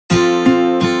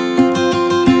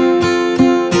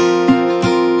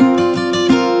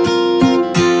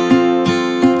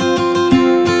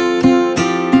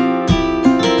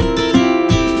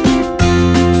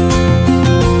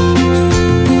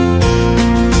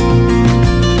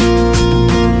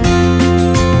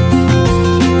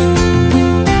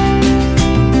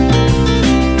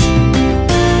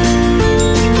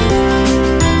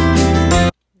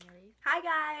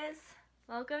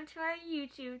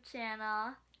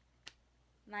channel.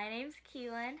 My name's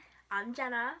Keelan. I'm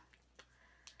Jenna.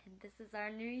 And this is our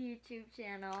new YouTube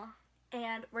channel.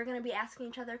 And we're going to be asking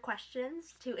each other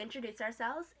questions to introduce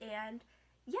ourselves. And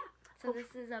yeah. So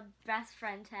this is a best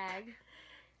friend tag.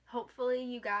 Hopefully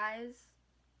you guys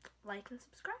like and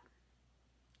subscribe.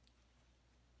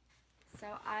 So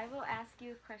I will ask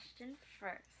you a question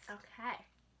first. Okay.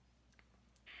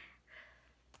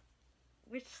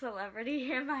 Which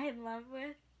celebrity am I in love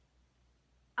with?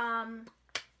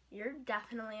 You're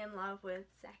definitely in love with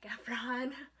Zac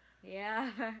Efron.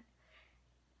 Yeah.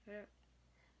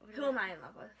 Who am I in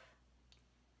love with?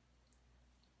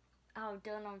 Oh,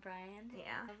 Dylan O'Brien.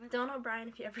 Yeah. Dylan O'Brien,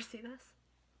 if you ever see this,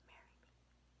 marry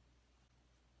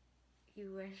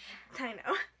You wish. me. I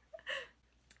know.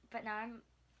 But now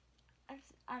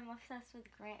I'm obsessed with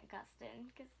Grant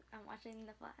Gustin because I'm watching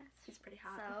The Flash. He's pretty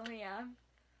hot. So yeah.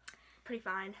 Pretty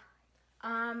fine.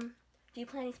 Do you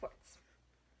play any sports?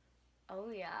 Oh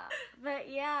yeah. But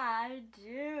yeah, I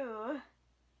do.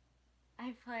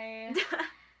 I play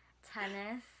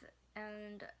tennis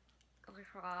and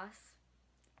lacrosse.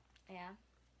 Yeah.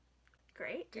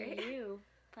 Great. Do you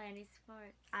play any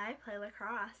sports? I play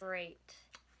lacrosse. Great.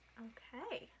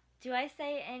 Okay. Do I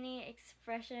say any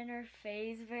expression or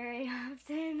phase very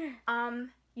often?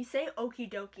 You say okie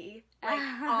dokie like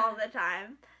all the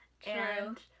time. True.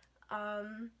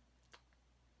 And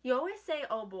you always say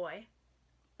oh boy.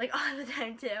 Like all the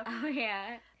time too. Oh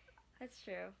yeah. That's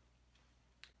true.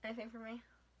 Anything for me?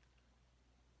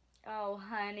 Oh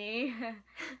honey.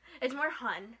 It's more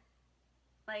hun.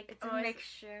 Like It's always, a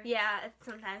mixture. Yeah, it's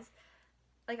sometimes.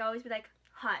 Like I always be like,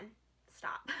 hun,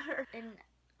 stop. And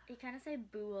you kind of say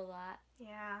boo a lot.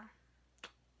 Yeah.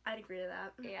 I'd agree to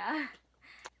that. Yeah.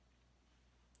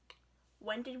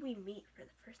 When did we meet for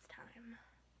the first time?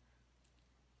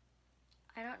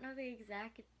 I don't know the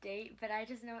exact date, but I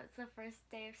just know it's the first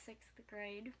day of 6th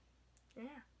grade. Yeah.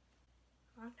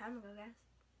 Long time ago, guys.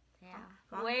 Yeah.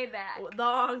 Long- Way back.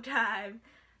 Long time.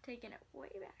 Taking it way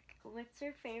back. What's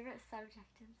your favorite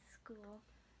subject in school?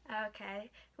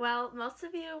 Okay. Well, most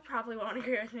of you probably won't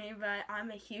agree with me, but I'm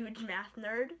a huge math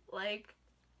nerd. Like,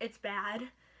 it's bad.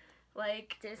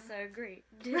 Like, Disagree.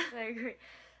 Disagree.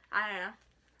 I don't know.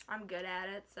 I'm good at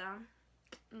it, so.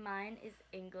 Mine is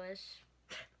English.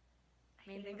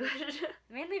 I hate English.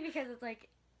 Mainly because it's like,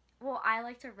 well, I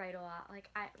like to write a lot. Like,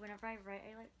 whenever I write,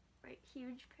 I write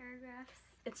huge paragraphs.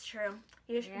 It's true.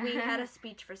 We had a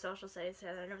speech for social studies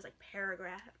together, and it was like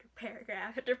paragraph after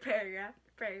paragraph after paragraph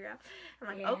after paragraph. I'm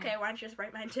like, Yeah. okay, why don't you just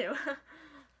write mine too?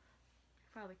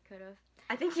 Probably could have.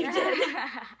 I think you did.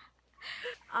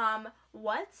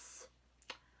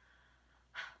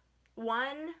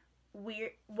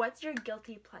 What's your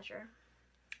guilty pleasure?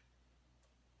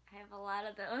 I have a lot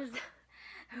of those.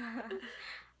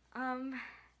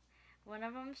 One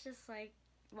of them's just like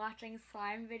watching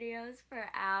slime videos for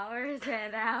hours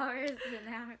and hours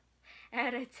and hours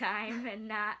at a time and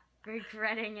not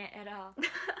regretting it at all.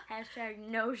 Hashtag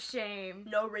no shame.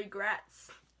 No regrets.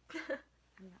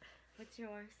 What's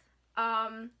yours?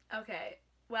 Okay.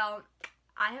 Well,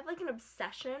 I have like an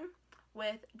obsession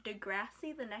with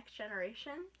Degrassi: The Next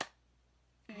Generation.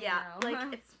 Yeah,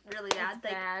 like it's really bad. It's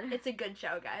like bad. it's a good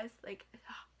show, guys. Like it's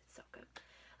so good.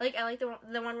 Like I like the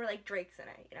one where like Drake's in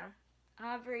it, you know.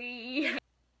 Aubrey.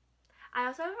 I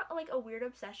also have like a weird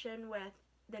obsession with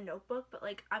The Notebook, but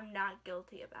like I'm not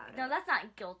guilty about it. No, that's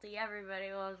not guilty.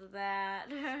 Everybody loves that.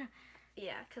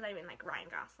 Yeah, because I mean like Ryan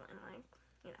Gosling, like,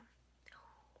 you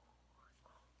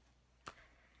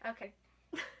know. Okay.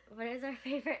 What is our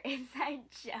favorite inside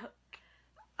joke?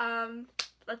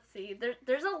 Let's see.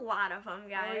 There's a lot of them,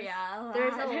 guys. Oh yeah,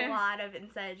 There's a lot of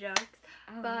inside jokes,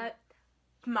 but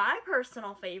my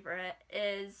personal favorite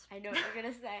is. I know what you're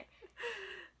gonna say.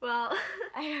 Well,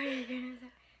 I know what you're gonna say.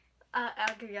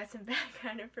 I'll give you guys some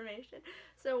background information.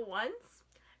 So once,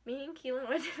 me and Keelan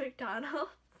went to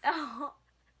McDonald's. Oh.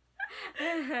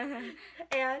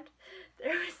 And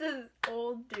there was this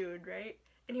old dude, right?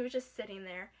 And he was just sitting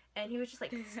there, and he was just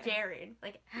like staring,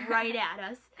 like right at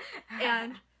us.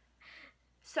 And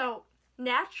so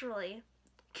naturally,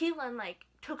 Keelan like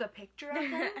took a picture of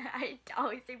him. I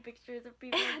always take pictures of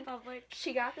people in public.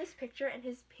 She got this picture, and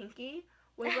his pinky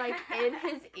was like in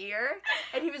his ear,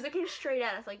 and he was looking straight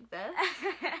at us like this.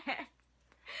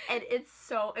 And it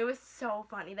was so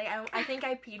funny. Like I think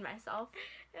I peed myself.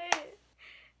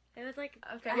 It was like,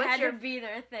 Okay, I what's had your- to be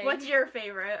their thing. What's your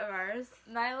favorite of ours?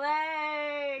 My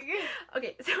leg.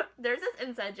 Okay, so there's this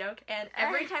inside joke, and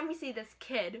every time we see this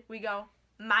kid, we go,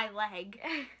 my leg.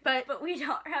 But we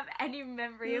don't have any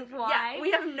memory of why. Yeah,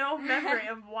 we have no memory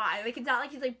of why. Like, it's not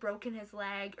like he's, like, broken his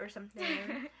leg or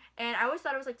something. And I always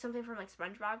thought it was, like, something from, like,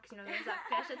 SpongeBob, because, you know, there's that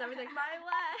fish that's always like, my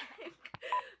leg.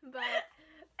 But,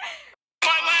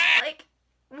 like,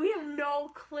 we have no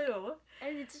clue.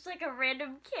 And it's just, like, a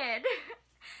random kid.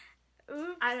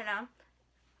 Oops. I don't know.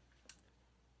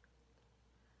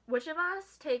 Which of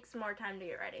us takes more time to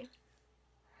get ready?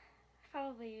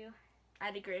 Probably you.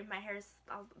 I'd agree. My hair's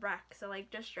all wreck, so, like,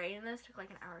 just straightening this took,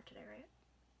 like, an hour today, right?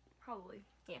 Probably.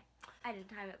 Yeah. I didn't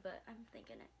time it, but I'm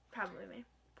thinking it. Probably me.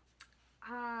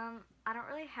 I don't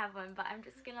really have one, but I'm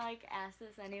just gonna, like, ask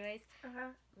this anyways.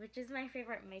 Which is my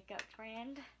favorite makeup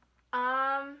brand?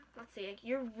 Let's see.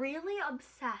 You're really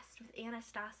obsessed with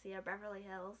Anastasia Beverly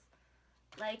Hills.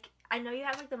 Like, I know you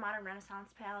have, like, the Modern Renaissance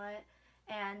palette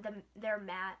and their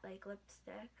matte, like,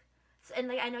 lipstick. And,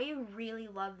 like, I know you really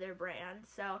love their brand,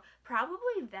 so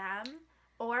probably them,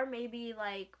 or maybe,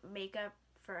 like, Makeup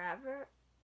Forever.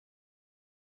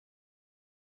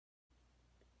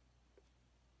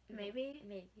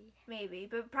 Maybe,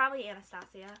 but probably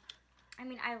Anastasia. I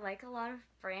mean, I like a lot of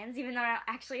brands, even though I don't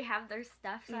actually have their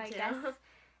stuff, so Me I too. guess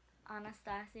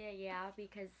Anastasia, yeah,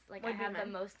 because, like, I have the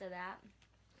most of that.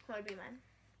 What would be mine?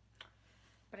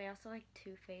 But I also like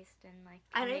Too Faced and, like,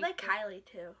 I know you like Kylie,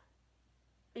 too.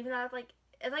 Even though it's like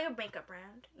a makeup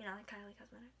brand, you know, like Kylie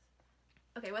Cosmetics.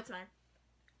 Okay, what's mine?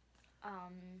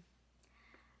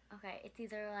 Okay, it's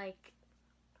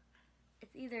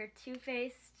either Too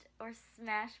Faced or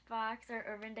Smashbox or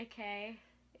Urban Decay.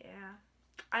 Yeah.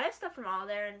 I have stuff from all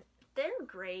there, and they're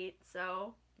great,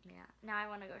 so. Yeah. Now I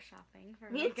want to go shopping for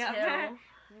Me makeup. too.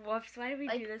 Whoops, why did we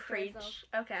do this to preach. ourselves?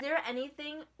 Okay. Is there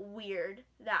anything weird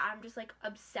that I'm just, like,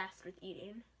 obsessed with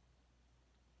eating?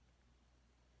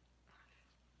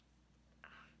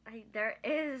 There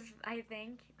is, I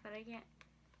think, but I can't.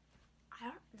 I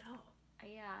don't know.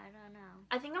 Yeah, I don't know.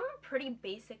 I think I'm a pretty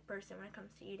basic person when it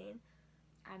comes to eating.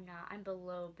 I'm not. I'm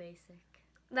below basic.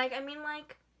 Like, I mean,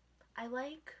 like, I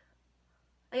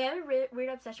have a weird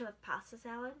obsession with pasta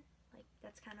salad. Like,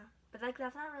 that's kind of, but, like,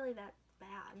 that's not really that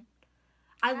bad.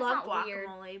 I That's love not weird.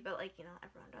 guacamole, but, like, you know,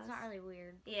 everyone does. It's not really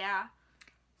weird. Yeah.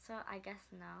 So I guess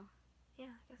no. Yeah, I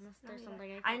guess Unless no, there's you something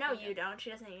don't. I I know can't you think don't. She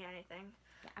doesn't eat anything.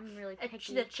 Yeah, I'm really picky.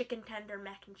 She's a chicken tender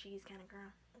mac and cheese kind of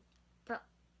girl. But,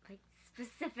 like,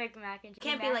 specific mac and cheese.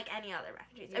 Can't be like any other mac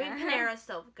and cheese. Yeah. I mean, Panera's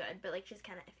still good, but, like, she's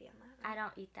kind of iffy on that. I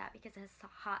don't eat that because it has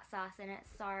hot sauce in it.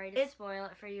 Sorry to spoil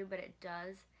it for you, but it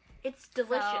does. It's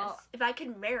delicious. So- If I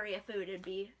could marry a food, it'd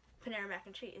be Panera mac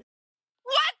and cheese.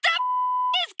 What the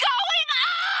is going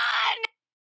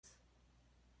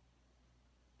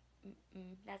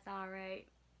on? That's alright.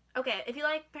 Okay, if you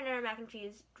like Panera mac and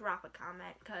cheese, drop a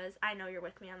comment, because I know you're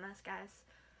with me on this, guys.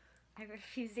 I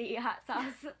refuse to eat hot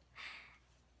sauce.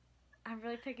 I'm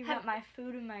really picky about my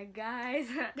food and my guys.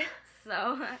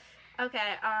 So.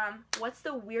 Okay, what's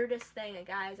the weirdest thing a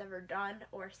guy has ever done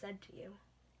or said to you?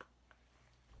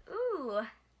 Ooh.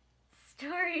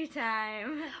 Story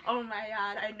time. Oh my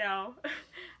god, I know.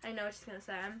 I know what she's gonna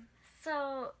say.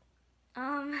 So,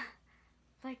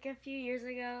 like a few years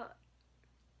ago,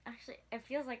 actually, it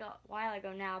feels like a while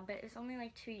ago now, but it's only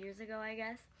like 2 years ago, I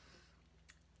guess.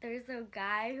 There's a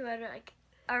guy who had like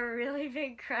a really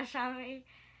big crush on me.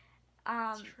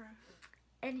 That's true.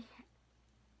 And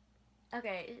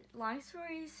okay, long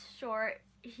story short,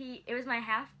 it was my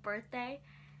half birthday,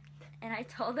 and I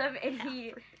told him, and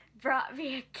he brought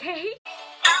me a cake.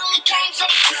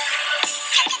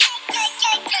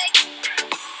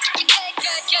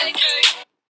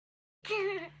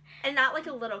 And not like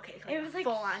a little cake, like It was like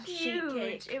full on sheet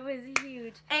huge. cake. It was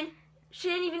huge. And she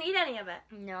didn't even eat any of it.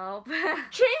 Nope.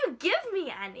 She didn't even give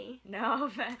me any.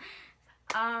 Nope.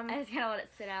 I just kind of let it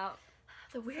sit out.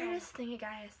 The weirdest thing a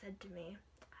guy has said to me.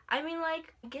 I mean,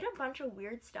 like, I get a bunch of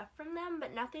weird stuff from them,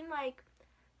 but nothing like,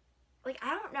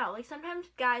 I don't know. Like, sometimes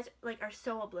guys, like, are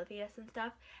so oblivious and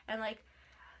stuff, and, like,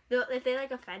 if they,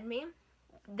 like, offend me,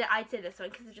 I'd say this one,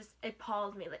 because it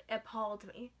appalled me. Like, appalled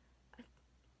me.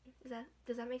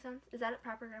 Does that make sense? Is that a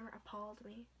proper grammar? Appalled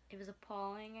me. It was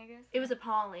appalling, I guess. It was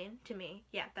appalling to me.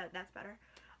 Yeah, that's better.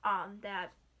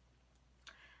 That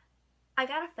I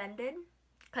got offended,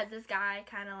 because this guy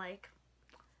kind of, like,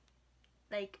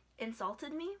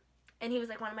 insulted me, and he was,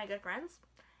 like, one of my good friends,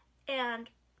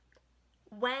 and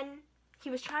when he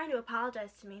was trying to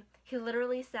apologize to me, he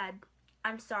literally said,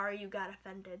 "I'm sorry you got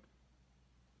offended."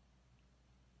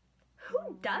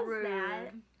 Who does Rude.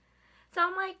 that? So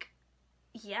I'm like,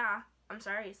 yeah, I'm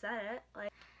sorry you said it.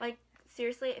 Like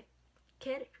seriously,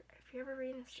 kid, if you're ever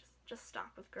reading this, just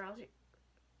stop with girls.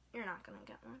 You're not gonna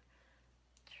get one.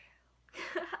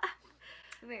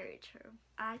 Very true.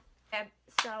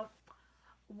 So,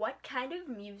 what kind of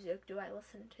music do I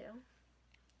listen to?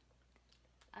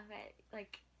 Okay,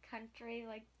 like country,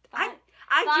 like I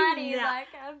funny, do not. like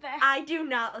a bit. I do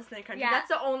not listen to country. Yeah. That's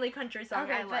the only country song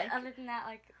Okay, I but like. other than that,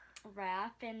 like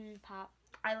rap and pop.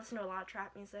 I listen to a lot of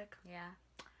trap music. Yeah,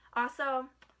 Also,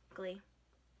 Glee.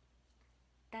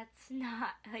 that's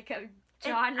not like a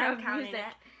I'm genre of counting music.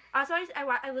 it. Also,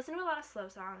 I listen to a lot of slow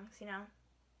songs. You know,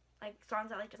 like songs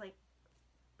that like just like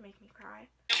make me cry.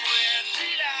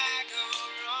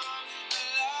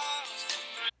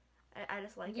 I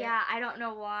just like it. Yeah, I don't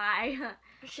know why.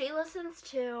 She listens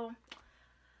to.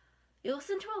 You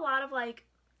listen to a lot of like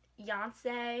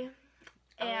Beyonce,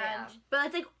 and yeah. but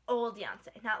it's like old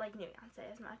Beyonce, not like new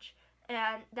Beyonce as much.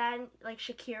 And then like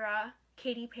Shakira,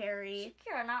 Katy Perry.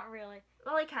 Shakira, not really.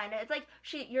 Well, like kinda. It's like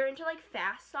you're into like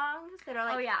fast songs that are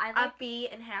like Oh yeah, I like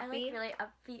upbeat and I happy. like really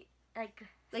upbeat like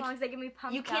Like, songs that get me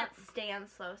pumped You can't up. stand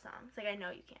slow songs. Like I know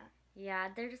you can't. Yeah,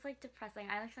 they're just like depressing.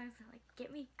 I like songs that like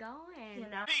get me going. You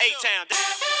know. A-Town.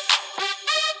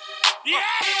 Yeah,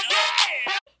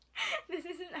 yeah. This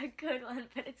isn't a good one,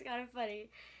 but it's kind of funny.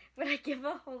 Would I give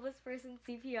a homeless person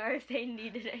CPR if they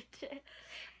needed it?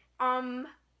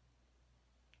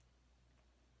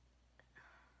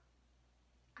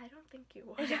 I don't think you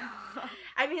would.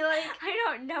 I mean, like, I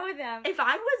don't know them. if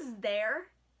I was there,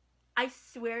 I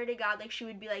swear to God, like, she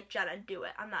would be like, Jenna, do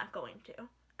it. I'm not going to.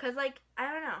 Cause, like,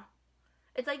 I don't know.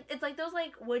 It's like those,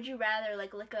 like, would you rather,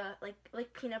 like,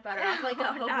 lick peanut butter off, like,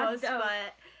 a Oh, not hobo's those.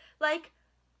 foot. Like,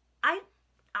 I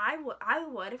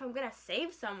would if I'm gonna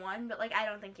save someone, but, like, I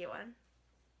don't think you would.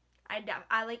 I don't know.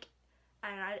 I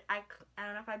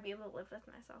don't know if I'd be able to live with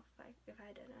myself if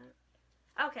I didn't.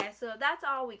 Okay, so that's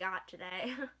all we got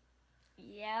today.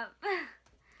 Yep.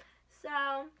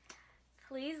 So,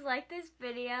 Please like this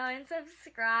video and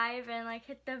subscribe and like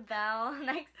hit the bell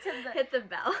next to the. hit the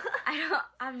bell.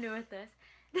 I'm new at this.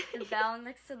 The bell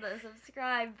next to the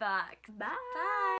subscribe box. Bye. Bye.